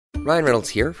Ryan Reynolds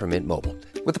here from Mint Mobile.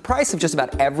 With the price of just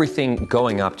about everything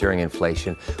going up during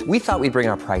inflation, we thought we'd bring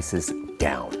our prices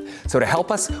down. So to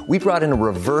help us, we brought in a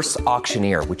reverse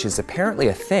auctioneer, which is apparently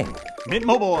a thing. Mint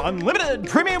Mobile Unlimited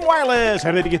Premium Wireless.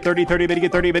 How to get 30, 30, bit to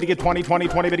get 30, bit to get 20, 20,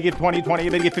 20, bit to get 20, 20,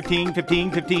 bit to get 15,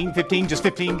 15, 15, 15, just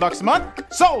 $15 a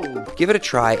month? Sold! Give it a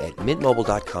try at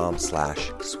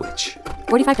mintmobile.com/switch.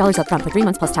 $45 up front for 3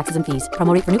 months plus taxes and fees.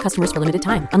 Promo rate for new customers for limited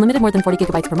time. Unlimited more than 40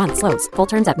 gigabytes per month. Slows full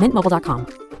terms at mintmobile.com.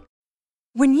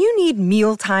 When you need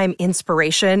mealtime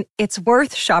inspiration, it's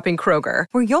worth shopping Kroger,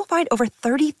 where you'll find over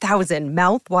 30,000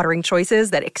 mouth-watering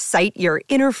choices that excite your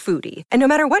inner foodie. And no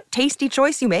matter what tasty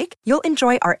choice you make, you'll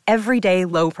enjoy our everyday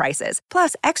low prices,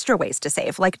 plus extra ways to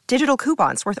save, like digital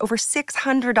coupons worth over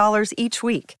 $600 each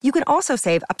week. You can also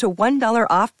save up to $1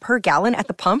 off per gallon at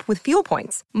the pump with fuel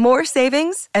points. More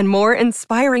savings and more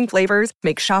inspiring flavors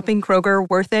make shopping Kroger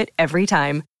worth it every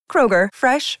time. Kroger,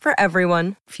 fresh for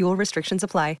everyone. Fuel restrictions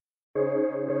apply.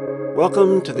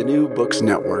 Welcome to the New Books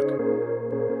Network.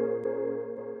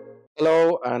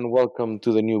 Hello and welcome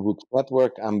to the New Books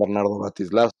Network. I'm Bernardo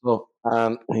Batislazo,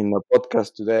 and in our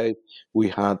podcast today we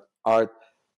had Art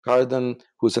Carden,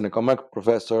 who's an economic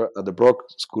professor at the Brock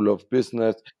School of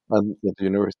Business at the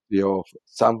University of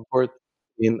Samford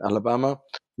in Alabama.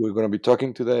 We're going to be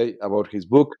talking today about his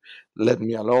book, Let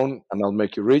Me Alone and I'll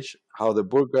Make You Rich, How the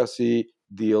Bourgeoisie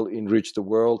Deal Enriched the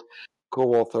World,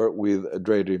 co-author with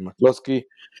Deirdre McCloskey.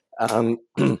 And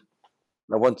I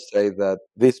want to say that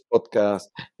this podcast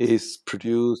is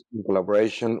produced in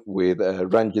collaboration with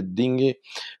Ranjit Dinghi,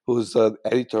 who's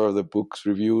editor of the book's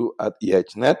review at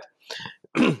EHNet.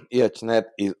 EHNet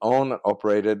is owned and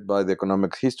operated by the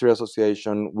Economic History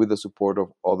Association with the support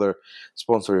of other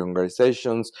sponsoring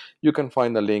organizations. You can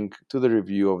find a link to the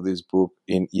review of this book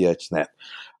in EHNet.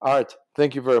 Art,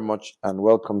 thank you very much and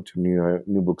welcome to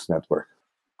New Books Network.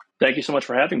 Thank you so much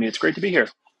for having me. It's great to be here.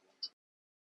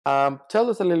 Tell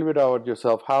us a little bit about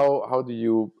yourself. How do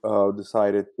you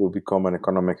decided to become an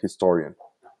economic historian?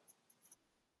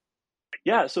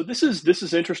 Yeah, so this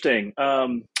is interesting.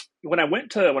 When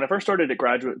I first started at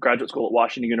graduate school at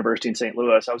Washington University in St.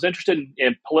 Louis, I was interested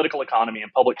in political economy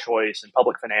and public choice and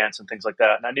public finance and things like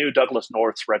that. And I knew Douglass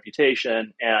North's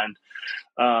reputation. And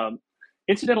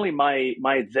incidentally, my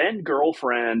then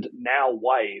girlfriend, now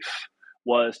wife,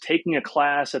 was taking a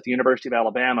class at the University of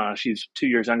Alabama. She's 2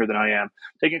 years younger than I am,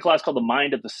 taking a class called The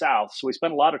Mind of the South. So we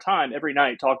spent a lot of time every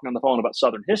night talking on the phone about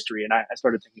Southern history. And I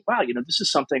started thinking, wow, this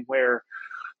is something where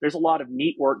there's a lot of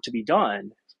neat work to be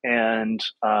done. And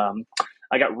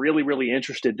I got really, really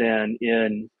interested then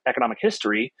in economic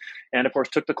history. And of course,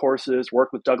 took the courses,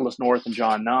 worked with Douglass North and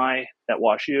John Nye at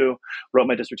WashU, wrote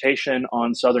my dissertation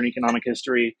on Southern economic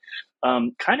history,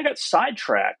 kind of got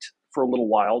sidetracked for a little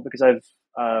while because I've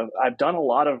done a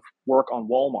lot of work on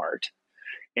Walmart,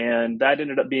 and that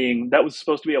was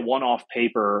supposed to be a one-off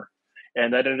paper,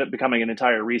 and that ended up becoming an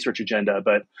entire research agenda.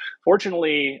 But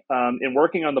fortunately, in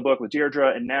working on the book with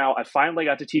Deirdre, and now I finally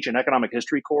got to teach an economic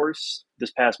history course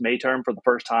this past May term for the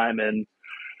first time in,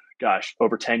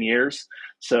 over 10 years.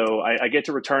 So I get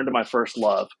to return to my first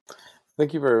love.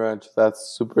 Thank you very much.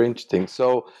 That's super interesting.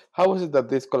 So how was it that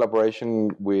this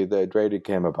collaboration with Deirdre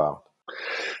came about?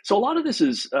 So a lot of this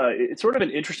is it's sort of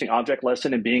an interesting object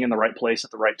lesson in being in the right place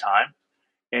at the right time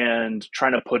and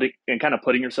trying to putting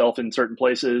yourself in certain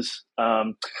places.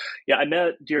 I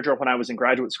met Deirdre when I was in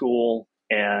graduate school,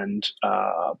 and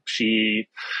she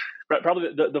probably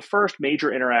the first major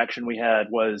interaction we had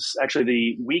was actually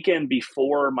the weekend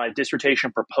before my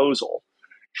dissertation proposal.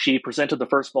 She presented the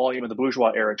first volume of the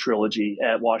Bourgeois Era trilogy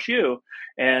at WashU,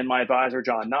 and my advisor,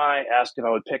 John Nye, asked if I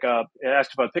would pick her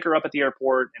up at the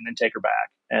airport and then take her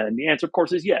back. And the answer, of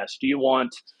course, is yes. Do you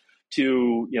want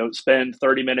to, spend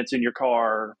 30 minutes in your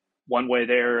car, one way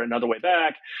there, another way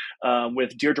back,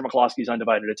 with Deirdre McCloskey's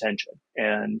undivided attention?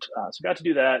 And so I got to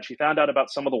do that. She found out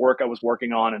about some of the work I was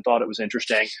working on and thought it was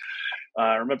interesting.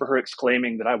 I remember her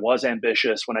exclaiming that I was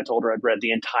ambitious when I told her I'd read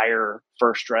the entire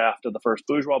first draft of the first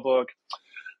Bourgeois book.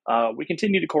 We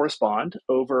continued to correspond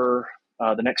over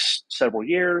the next several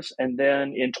years. And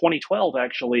then in 2012,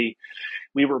 actually,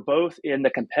 we were both in the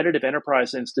Competitive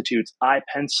Enterprise Institute's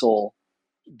iPencil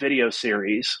video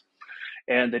series.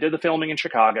 And they did the filming in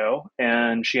Chicago,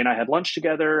 and she and I had lunch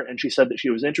together, and she said that she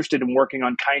was interested in working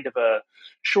on kind of a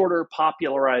shorter,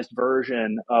 popularized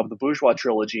version of the Bourgeois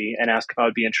trilogy, and asked if I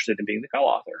would be interested in being the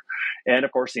co-author. And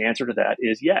of course, the answer to that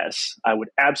is yes, I would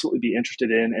absolutely be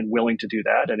interested in and willing to do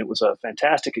that. And it was a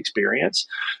fantastic experience.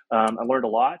 I learned a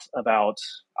lot about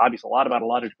a lot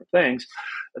of different things.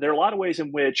 There are a lot of ways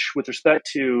in which, with respect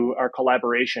to our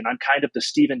collaboration, I'm kind of the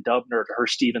Stephen Dubner to her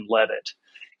Stephen Levitt,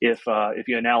 if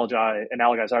you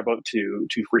analogize our book to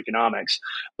Freakonomics.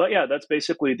 But yeah, that's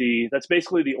basically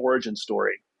the origin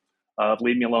story of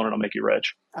Leave Me Alone and I'll Make You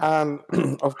Rich. And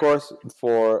of course,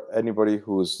 for anybody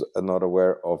who's not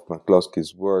aware of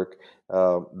McCloskey's work,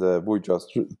 the Bourgeois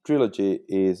Trilogy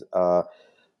is a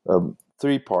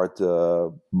three-part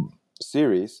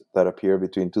series that appeared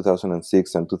between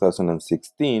 2006 and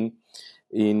 2016,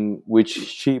 in which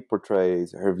she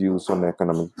portrays her views on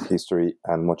economic history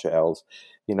and much else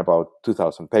in about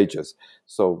 2,000 pages.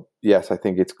 So yes, I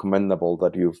think it's commendable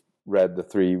that you've read the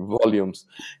 3 volumes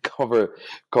cover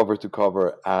to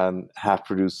cover and have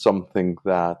produced something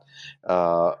that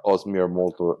us mere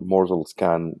mortals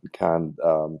can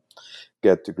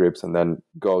get to grips and then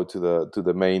go to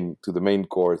the main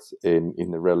course in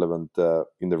the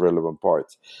relevant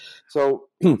parts. So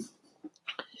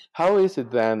how is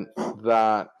it then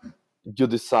that you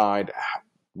decide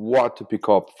what to pick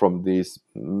up from this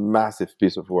massive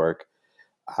piece of work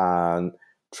and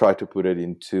try to put it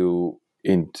into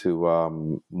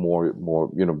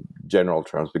more general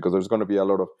terms, because there's going to be a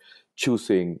lot of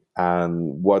choosing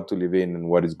and what to leave in and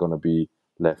what is going to be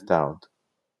left out.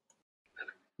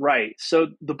 Right. So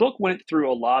the book went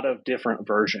through a lot of different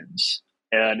versions.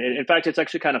 And in fact, it's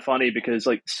actually kind of funny because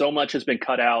like so much has been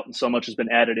cut out and so much has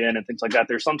been added in and things like that.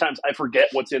 There's sometimes I forget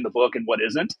what's in the book and what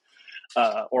isn't,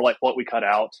 or like what we cut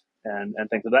out and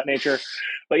things of that nature.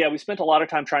 But yeah, we spent a lot of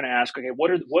time trying to ask, okay,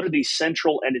 what are these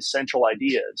central and essential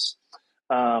ideas?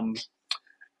 I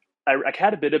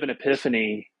had a bit of an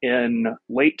epiphany in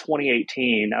late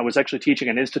 2018. I was actually teaching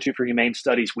an Institute for Humane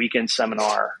Studies weekend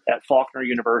seminar at Faulkner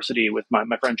University with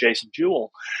my friend Jason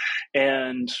Jewell.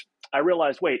 And I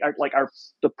realized,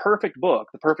 the perfect book,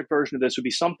 the perfect version of this would be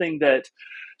something that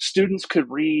students could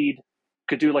read,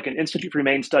 could do like an Institute for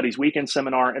Humane Studies weekend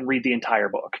seminar and read the entire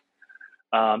book.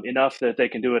 Enough that they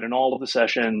can do it in all of the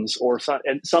sessions, or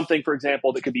something, for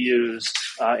example, that could be used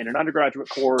in an undergraduate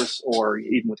course or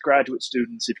even with graduate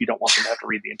students if you don't want them to have to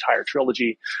read the entire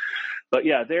trilogy. But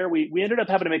yeah, there we ended up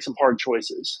having to make some hard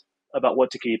choices about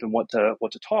what to keep and what to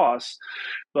toss.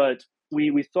 But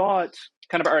we thought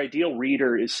kind of our ideal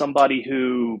reader is somebody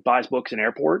who buys books in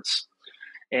airports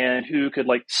and who could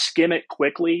like skim it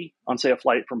quickly on, say, a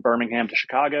flight from Birmingham to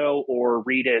Chicago, or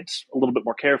read it a little bit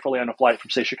more carefully on a flight from,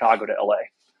 say, Chicago to LA.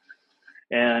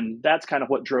 And that's kind of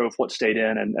what drove what stayed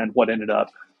in and what ended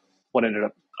up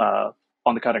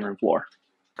on the cutting room floor.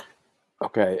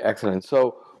 Okay, excellent.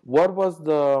 So what was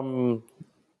the,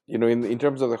 in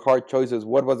terms of the hard choices,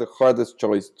 what was the hardest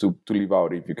choice to leave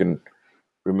out, if you can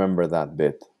remember that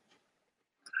bit?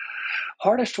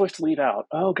 Hardest choice to leave out?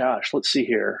 Oh, gosh, let's see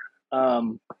here.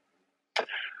 Well,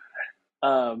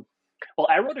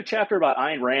 I wrote a chapter about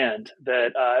Ayn Rand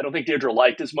that I don't think Deirdre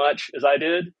liked as much as I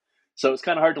did. So it's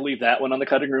kind of hard to leave that one on the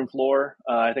cutting room floor.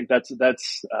 I think that's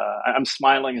I'm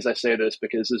smiling as I say this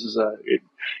because this is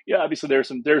obviously there's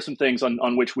some things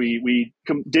on which we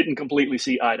didn't completely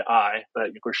see eye to eye, but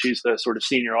of course she's the sort of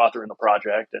senior author in the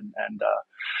project, and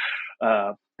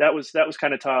that was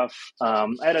kind of tough. I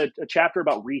had a chapter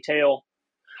about retail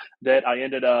that I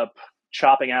ended up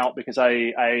chopping out because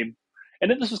and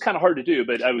then this was kind of hard to do,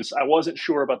 but I wasn't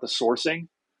sure about the sourcing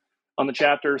on the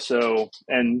chapter. So,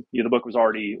 and the book was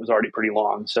already pretty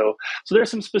long. So there's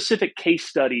some specific case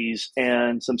studies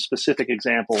and some specific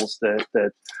examples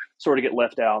that sort of get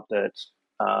left out that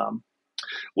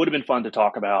would have been fun to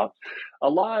talk about. A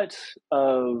lot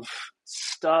of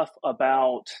stuff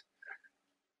about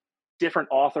different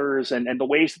authors and the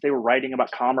ways that they were writing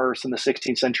about commerce in the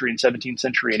 16th century and 17th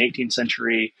century and 18th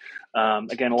century.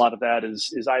 Again, a lot of that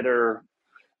is either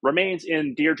remains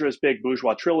in Deirdre's big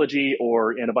bourgeois trilogy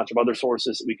or in a bunch of other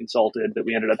sources that we consulted that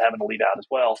we ended up having to leave out as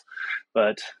well.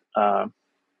 But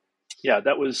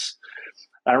that was,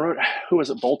 I wrote, who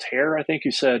was it? Voltaire, I think,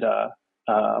 who said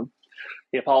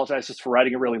he apologizes for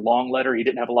writing a really long letter. He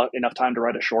didn't have enough time to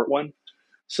write a short one.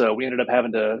 So we ended up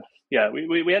having to,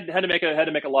 we had to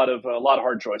make a lot of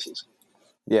hard choices.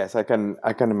 Yes, I can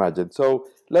imagine. So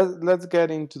let's get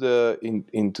into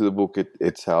the book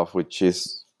itself, which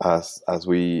is, as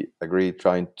we agreed,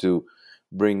 trying to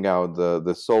bring out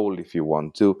the soul, if you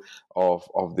want to,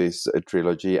 of this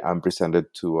trilogy and present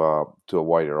it to a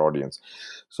wider audience.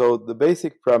 So the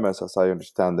basic premise, as I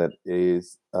understand it,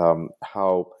 is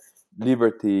how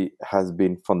liberty has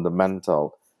been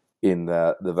fundamental in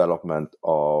the development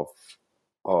of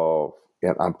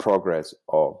and progress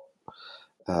of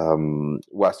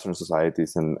Western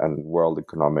societies and world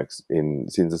economics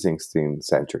since the 16th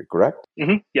century, correct?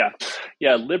 Mm-hmm.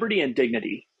 Yeah. Liberty and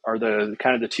dignity are the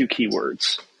kind of the two key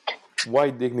words. Why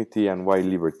dignity and why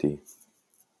liberty?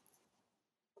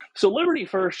 So liberty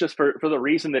first, just for the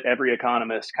reason that every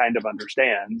economist kind of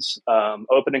understands.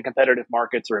 Open and competitive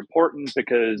markets are important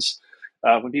because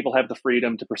when people have the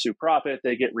freedom to pursue profit,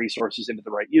 they get resources into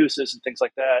the right uses and things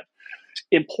like that.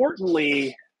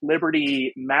 Importantly,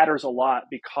 liberty matters a lot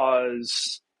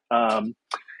because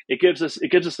it gives us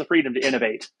the freedom to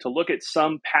innovate, to look at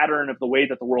some pattern of the way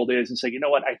that the world is and say, you know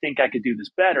what, I think I could do this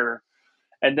better,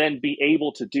 and then be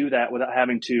able to do that without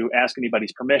having to ask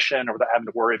anybody's permission or without having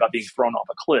to worry about being thrown off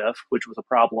a cliff, which was a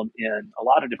problem in a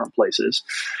lot of different places.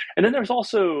 And then there's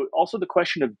also the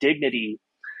question of dignity,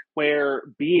 where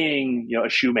being, a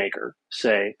shoemaker,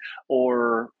 say,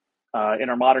 or in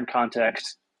our modern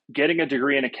context, getting a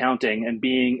degree in accounting and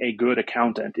being a good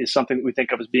accountant is something that we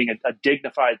think of as being a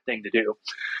dignified thing to do.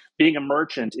 Being a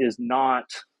merchant is not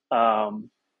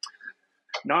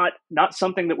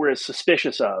something that we're as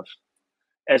suspicious of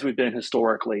as we've been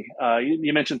historically.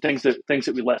 You mentioned things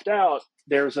that we left out.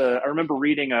 I remember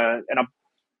reading and I'm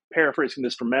paraphrasing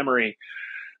this from memory,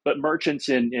 but merchants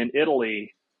in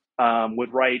Italy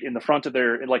would write in the front of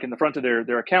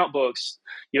their account books,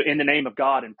 in the name of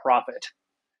God and profit,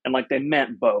 and they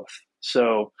meant both.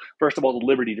 So first of all, the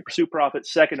liberty to pursue profit.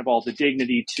 Second of all, the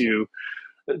dignity to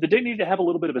have a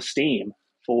little bit of esteem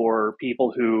for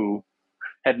people who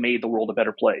had made the world a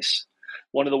better place.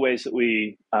 One of the ways that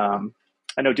we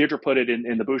I know Deirdre put it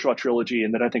in the Bourgeois trilogy,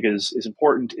 and that I think is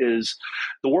important, is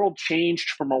the world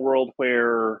changed from a world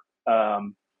where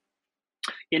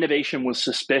innovation was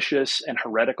suspicious and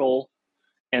heretical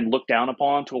and looked down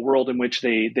upon to a world in which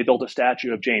they built a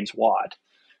statue of James Watt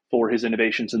for his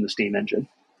innovations in the steam engine.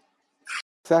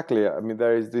 Exactly. I mean,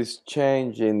 there is this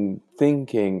change in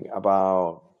thinking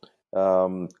about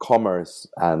commerce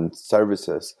and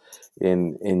services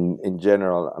in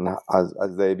general, and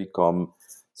as they become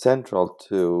central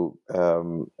to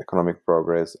economic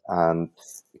progress and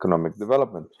economic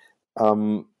development.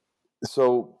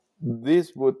 So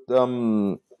this would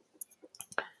then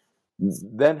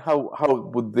how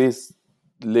would this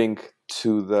link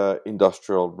to the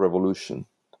Industrial Revolution,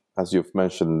 as you've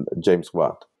mentioned, James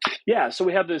Watt? Yeah, so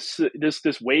we have this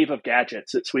wave of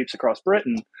gadgets that sweeps across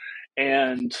Britain,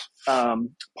 and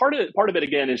part of it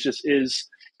again is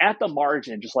at the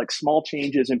margin, just like small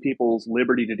changes in people's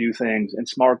liberty to do things, and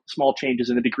small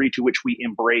changes in the degree to which we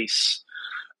embrace,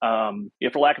 for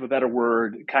lack of a better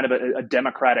word, kind of a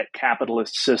democratic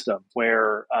capitalist system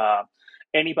where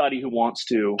anybody who wants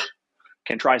to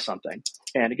can try something.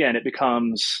 And again, it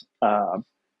becomes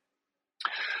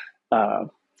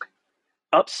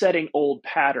upsetting old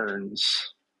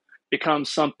patterns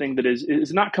becomes something that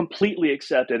is not completely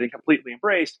accepted and completely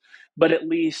embraced, but at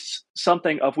least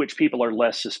something of which people are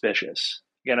less suspicious.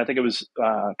 Again, I think it was,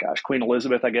 Queen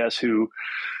Elizabeth, I guess, who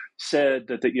said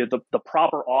that the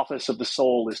proper office of the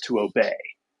soul is to obey.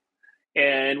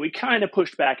 And we kind of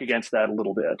pushed back against that a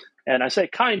little bit. And I say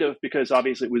kind of because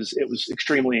obviously it was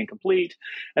extremely incomplete,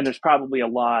 and there's probably a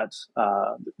lot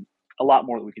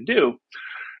more that we can do.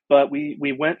 But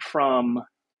we went from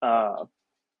a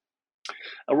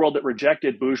world that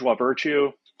rejected bourgeois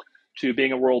virtue to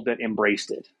being a world that embraced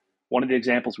it. One of the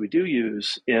examples we do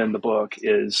use in the book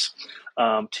is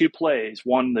two plays,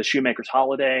 one, The Shoemaker's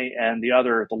Holiday, and the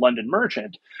other, The London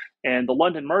Merchant. And The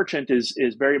London Merchant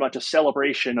is very much a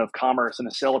celebration of commerce and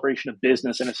a celebration of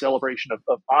business and a celebration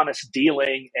of honest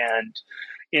dealing and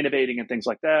innovating and things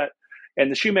like that. And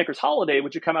The Shoemaker's Holiday,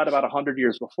 which had come out about 100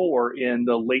 years before in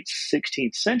the late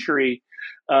 16th century,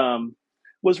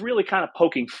 was really kind of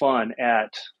poking fun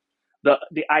at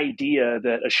the idea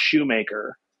that a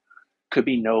shoemaker could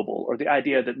be noble, or the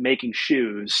idea that making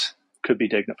shoes could be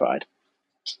dignified.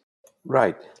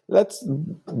 Right. Let's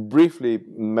briefly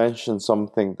mention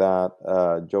something that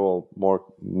Joel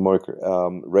Moyker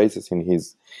raises in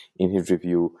his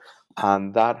review,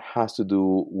 and that has to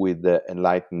do with the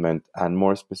Enlightenment, and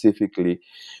more specifically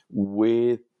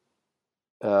with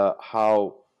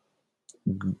how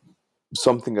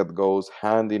something that goes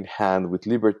hand in hand with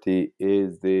liberty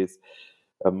is this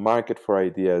market for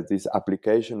ideas, this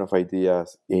application of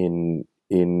ideas in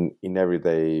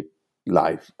everyday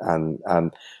life, and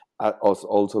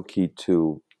also key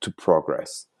to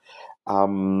progress,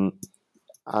 and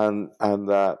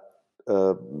that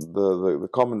the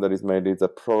comment that is made is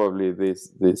that probably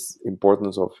this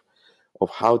importance of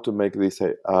how to make these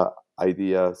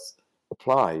ideas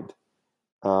applied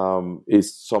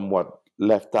is somewhat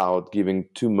left out, giving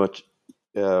too much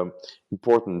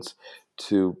importance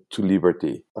to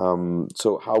liberty.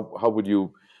 So how would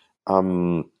you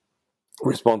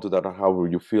respond to that, or how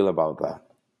would you feel about that?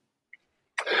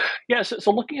 Yeah,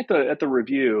 so looking at the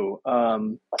review,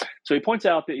 so he points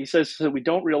out that he says that we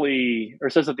don't really, or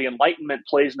says that the Enlightenment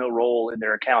plays no role in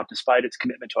their account despite its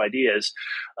commitment to ideas.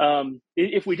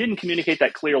 If we didn't communicate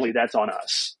that clearly, that's on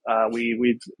us.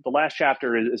 The last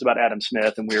chapter is about Adam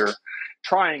Smith, and we're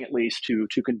trying at least to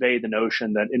convey the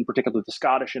notion that, in particular, the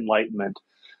Scottish Enlightenment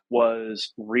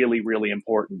was really, really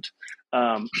important.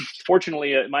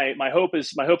 Fortunately, my hope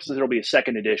is that there'll be a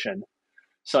second edition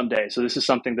someday. So this is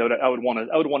something that I would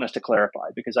want us to clarify,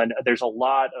 because there's a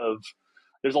lot of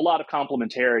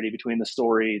complementarity between the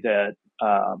story that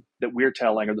we're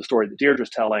telling, or the story that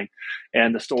Deirdre's telling,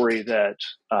 and the story that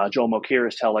Joel Mokyr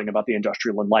is telling about the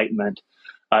Industrial Enlightenment,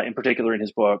 in particular in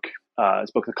his book,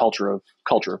 The Culture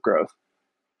of Growth.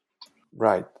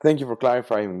 Right. Thank you for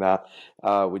clarifying that,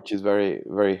 which is very,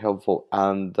 very helpful.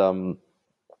 And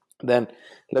then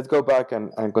let's go back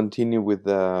and continue with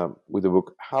the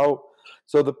book.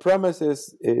 So the premise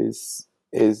is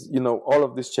all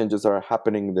of these changes are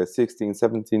happening in the 16th,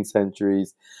 17th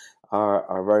centuries,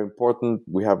 are very important.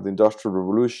 We have the Industrial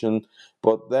Revolution,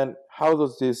 but then how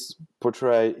does this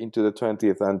portray into the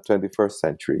 20th and 21st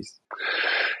centuries?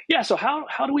 Yeah, so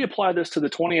how do we apply this to the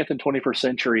 20th and 21st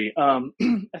century?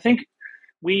 I think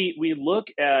we look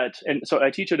at, and so I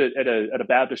teach at a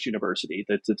Baptist university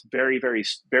that's very, very,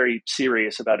 very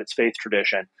serious about its faith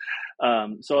tradition.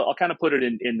 So I'll kind of put it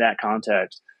in that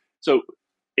context. So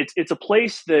it's a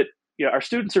place that, our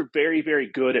students are very,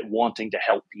 very good at wanting to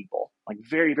help people, like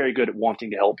very, very good at wanting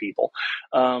to help people.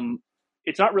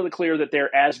 It's not really clear that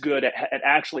they're as good at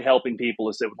actually helping people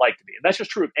as they would like to be. And that's just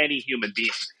true of any human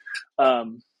being.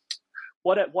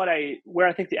 Where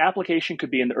I think the application could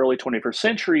be in the early 21st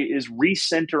century is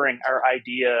recentering our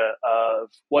idea of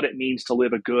what it means to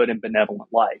live a good and benevolent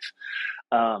life.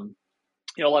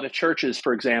 A lot of churches,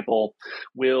 for example,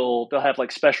 they'll have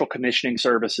like special commissioning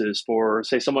services for,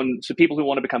 say, people who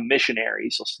want to become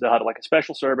missionaries. So they'll have like a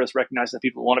special service recognizing that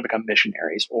people who want to become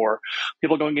missionaries, or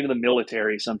people going into the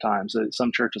military. Sometimes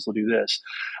some churches will do this.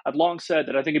 I've long said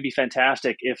that I think it'd be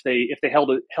fantastic if they held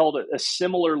a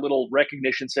similar little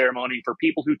recognition ceremony for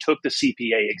people who took the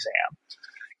CPA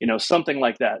exam, something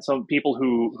like that. Some people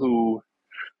who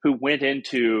went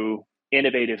into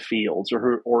innovative fields,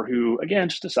 or who again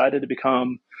just decided to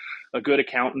become a good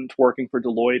accountant working for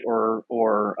Deloitte or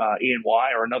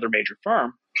E&Y or another major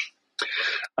firm.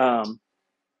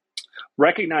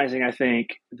 Recognizing, I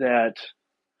think, that,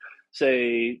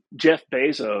 say, Jeff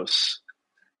Bezos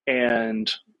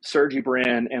and Sergey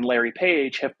Brin and Larry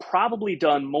Page have probably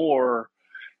done more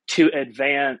to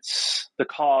advance the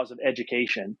cause of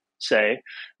education, say,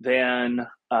 than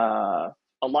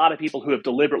a lot of people who have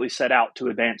deliberately set out to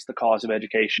advance the cause of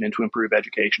education and to improve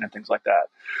education and things like that.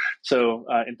 So,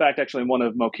 in fact, actually, in one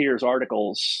of Mokyr's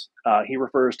articles, he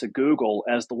refers to Google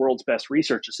as the world's best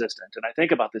research assistant. And I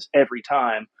think about this every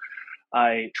time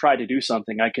I try to do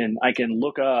something. I can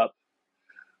look up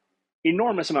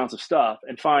enormous amounts of stuff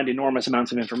and find enormous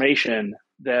amounts of information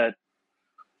that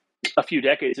a few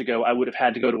decades ago I would have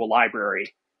had to go to a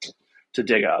library to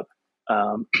dig up.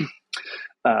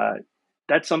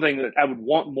 That's something that I would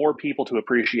want more people to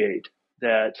appreciate,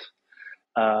 that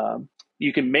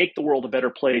you can make the world a better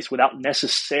place without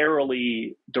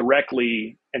necessarily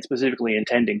directly and specifically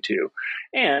intending to.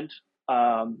 And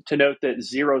to note that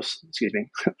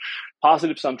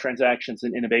positive sum transactions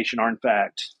in innovation are in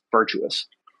fact virtuous.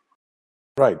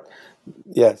 Right.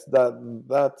 Yes,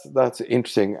 that's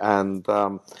interesting, and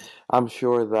I'm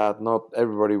sure that not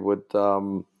everybody would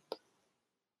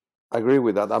agree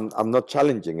with that. I'm not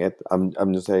challenging it.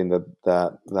 I'm just saying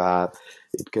that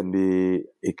it can be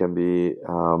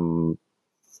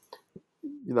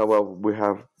well, we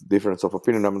have difference of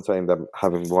opinion. I'm not saying that I'm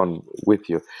having one with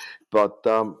you, but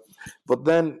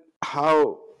then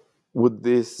how would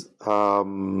this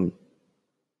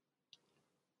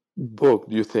book,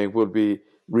 do you think, will be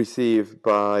received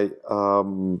by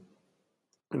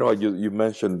you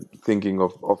mentioned thinking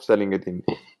of selling it in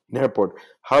airport.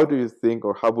 How do you think,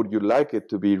 or how would you like it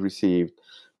to be received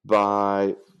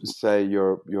by, say,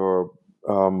 your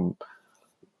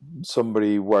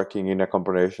somebody working in a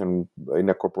corporation,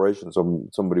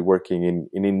 somebody working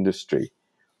in industry?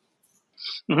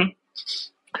 Mm-hmm.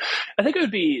 I think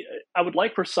I would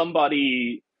like for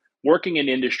somebody working in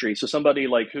industry, so somebody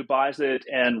like who buys it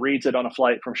and reads it on a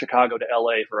flight from Chicago to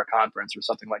LA for a conference or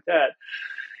something like that.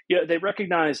 Yeah, they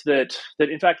recognize that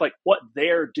in fact, like, what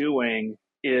they're doing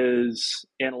is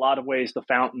in a lot of ways the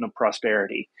fountain of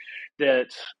prosperity.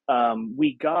 That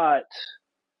we got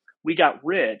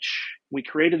rich. We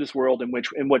created this world in which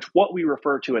what we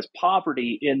refer to as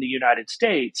poverty in the United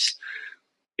States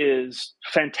is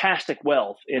fantastic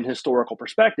wealth in historical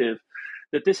perspective.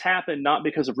 that this happened not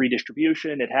because of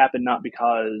redistribution. It happened not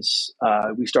because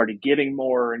we started giving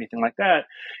more or anything like that.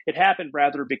 It happened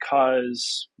rather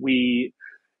because we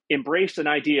embraced an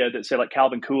idea that, say, like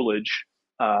Calvin Coolidge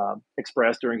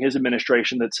expressed during his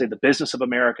administration, that say the business of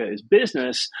America is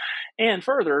business, and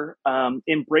further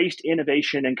embraced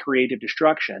innovation and creative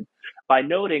destruction by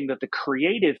noting that the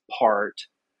creative part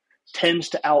tends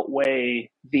to outweigh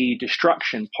the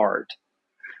destruction part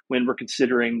when we're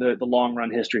considering the long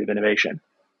run history of innovation.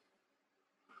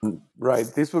 Right.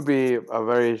 This would be a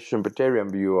very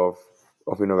Schumpeterian view of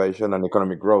innovation and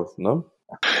economic growth, no?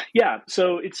 Yeah.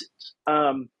 So it's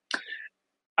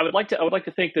I would like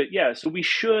to think that, yeah, so we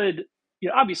should,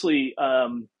 obviously,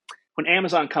 when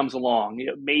Amazon comes along,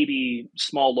 maybe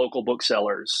small local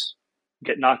booksellers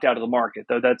get knocked out of the market,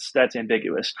 though that's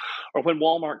ambiguous. Or when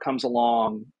Walmart comes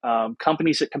along,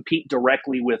 companies that compete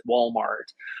directly with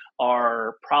Walmart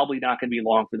are probably not going to be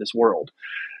long for this world.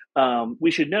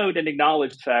 We should note and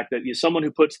acknowledge the fact that someone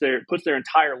who puts their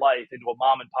entire life into a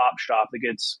mom and pop shop that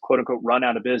gets quote unquote run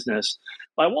out of business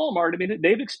by Walmart, I mean,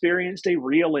 they've experienced a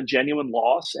real and genuine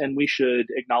loss, and we should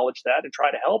acknowledge that and try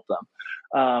to help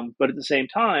them. But at the same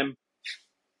time,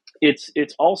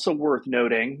 it's also worth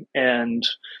noting and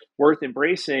worth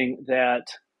embracing that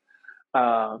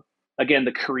again,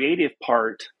 the creative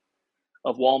part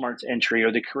of Walmart's entry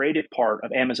or the creative part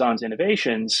of Amazon's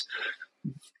innovations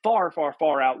far, far,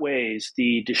 far outweighs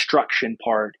the destruction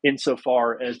part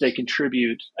insofar as they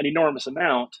contribute an enormous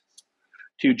amount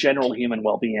to general human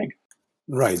well-being.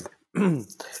 Right.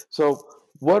 So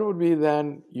what would be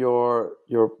then your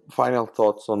final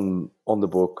thoughts on the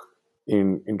book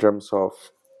in terms of,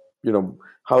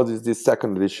 how is this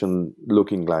second edition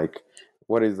looking like?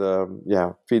 What is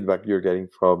the feedback you're getting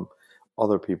from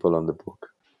other people on the book?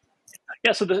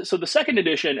 Yeah, so the second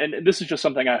edition, and this is just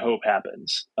something I hope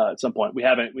happens at some point. We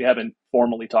haven't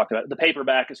formally talked about it. The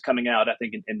paperback is coming out, I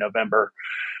think, in November.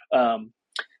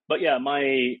 But yeah,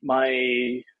 my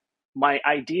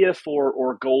idea for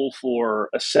or goal for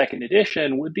a second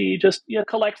edition would be just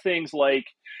collect things like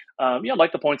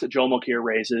like the points that Joel Mokyr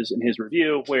raises in his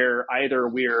review, where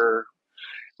either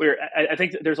I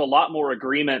think that there's a lot more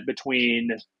agreement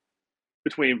between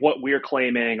what we're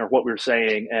claiming or what we're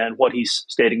saying and what he's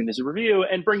stating in his review,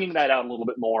 and bringing that out a little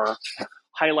bit more,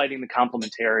 highlighting the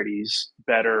complementarities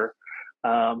better,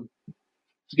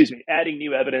 adding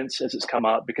new evidence as it's come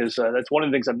up, because that's one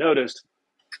of the things I've noticed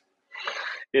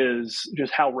is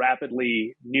just how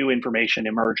rapidly new information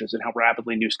emerges and how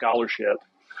rapidly new scholarship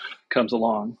comes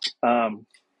along.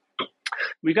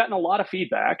 We've gotten a lot of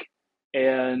feedback,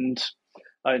 and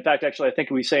in fact, actually, I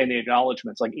think we say in the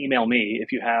acknowledgments, like, email me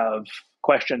if you have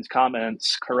questions,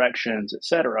 comments, corrections,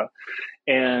 etc.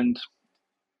 And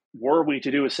were we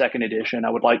to do a second edition, I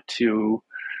would like to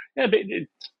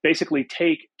basically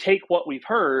take what we've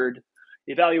heard,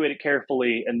 evaluate it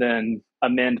carefully, and then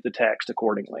amend the text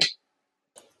accordingly.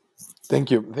 Thank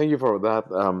you for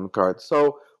that, Cart.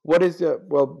 So, what is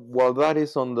while that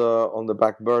is on the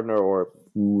back burner, or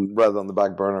rather on the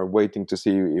back burner, waiting to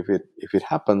see if it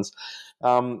happens.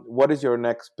 What is your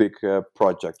next big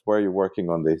project? What are you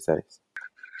working on these days?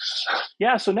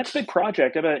 Yeah, so next big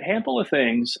project, I have a handful of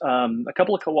things. A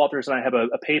couple of co-authors and I have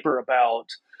a paper about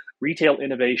retail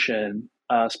innovation,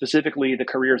 specifically the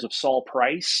careers of Saul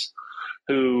Price,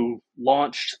 who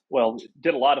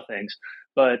did a lot of things,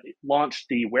 but launched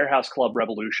the Warehouse Club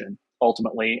Revolution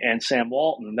ultimately, and Sam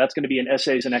Walton. That's going to be in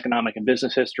Essays in Economic and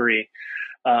Business History.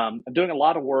 I'm doing a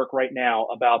lot of work right now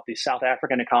about the South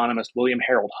African economist William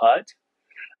Harold Hutt,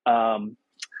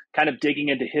 kind of digging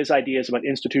into his ideas about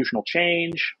institutional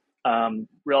change,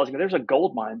 realizing that there's a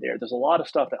gold mine there. There's a lot of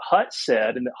stuff that Hutt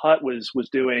said and that Hutt was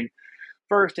doing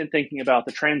first in thinking about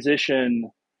the transition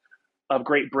of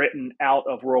Great Britain out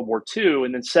of World War II,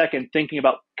 and then second, thinking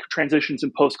about transitions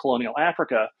in post-colonial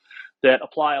Africa that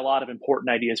apply a lot of important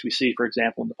ideas we see, for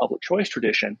example, in the public choice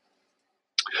tradition.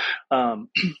 I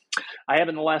have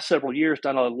in the last several years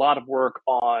done a lot of work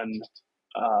on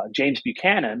James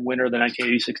Buchanan, winner of the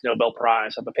 1986 Nobel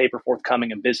Prize. I have a paper forthcoming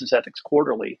in Business Ethics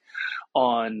Quarterly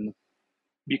on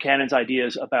Buchanan's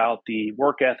ideas about the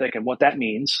work ethic and what that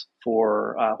means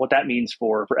for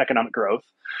economic growth,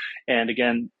 and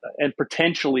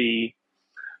potentially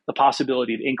the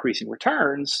possibility of increasing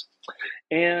returns.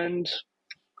 And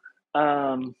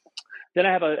then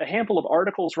I have a handful of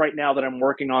articles right now that I'm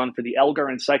working on for the Elgar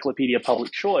Encyclopedia Public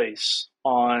Choice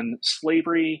on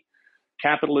slavery,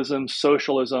 capitalism,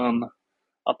 socialism,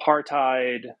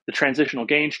 apartheid, the transitional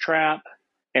gains trap,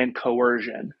 and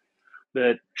coercion,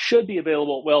 that should be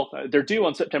available. Well, they're due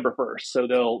on September 1st, so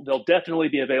they'll definitely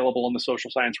be available on the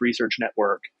Social Science Research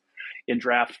Network in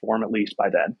draft form, at least by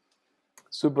then.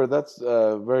 Super, that's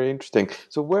very interesting.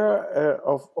 So, where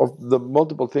of the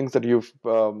multiple things that you've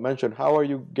mentioned, how are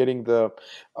you getting the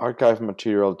archive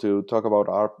material to talk about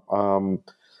our,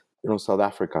 South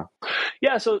Africa?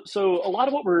 Yeah, so a lot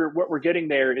of what we're getting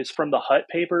there is from the Hutt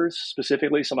papers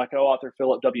specifically. So my co-author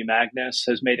Philip W. Magnus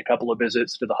has made a couple of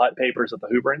visits to the Hutt papers at the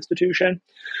Hoover Institution.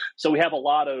 So we have a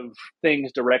lot of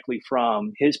things directly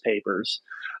from his papers.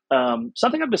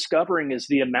 Something I'm discovering is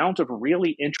the amount of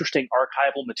really interesting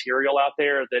archival material out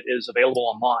there that is available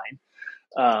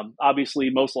online. Obviously,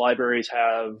 most libraries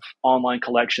have online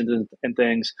collections and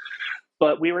things,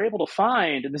 but we were able to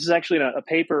find, and this is actually a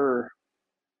paper,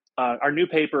 our new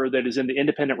paper that is in the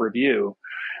Independent Review,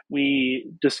 we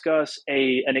discuss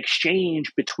an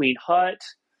exchange between Hutt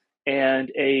and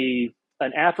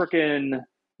an African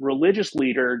religious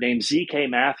leader named Z.K.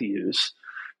 Matthews,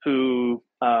 who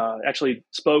actually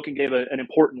spoke and gave an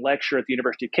important lecture at the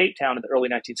University of Cape Town in the early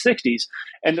 1960s.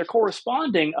 And they're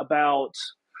corresponding about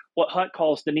what Hutt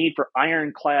calls the need for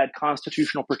ironclad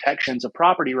constitutional protections of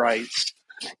property rights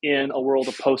in a world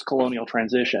of post-colonial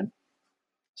transition.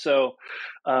 So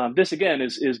this, again,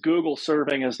 is Google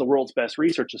serving as the world's best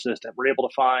research assistant. We're able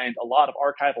to find a lot of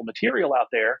archival material out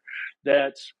there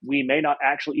that we may not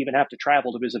actually even have to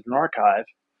travel to visit an archive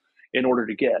in order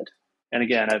to get. And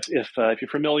again, if you're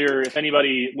familiar, if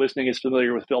anybody listening is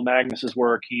familiar with Phil Magnus's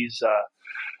work, he's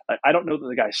I don't know that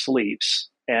the guy sleeps,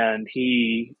 and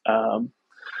he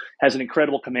has an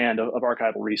incredible command of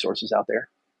archival resources out there.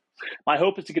 My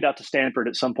hope is to get out to Stanford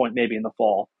at some point, maybe in the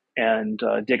fall, and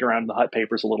dig around in the Hutt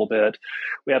papers a little bit.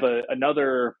 We have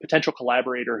another potential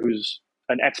collaborator who's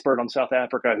an expert on South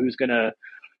Africa who's going to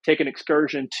take an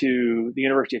excursion to the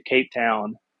University of Cape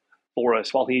Town for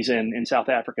us while he's in South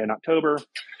Africa in October.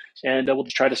 And we'll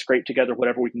just try to scrape together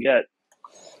whatever we can get.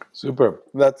 Super.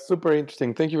 That's super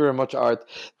interesting. Thank you very much, Art.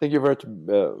 Thank you very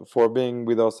much for being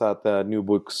with us at the New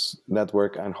Books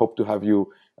Network, and hope to have you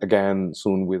again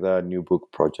soon with a new book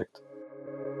project.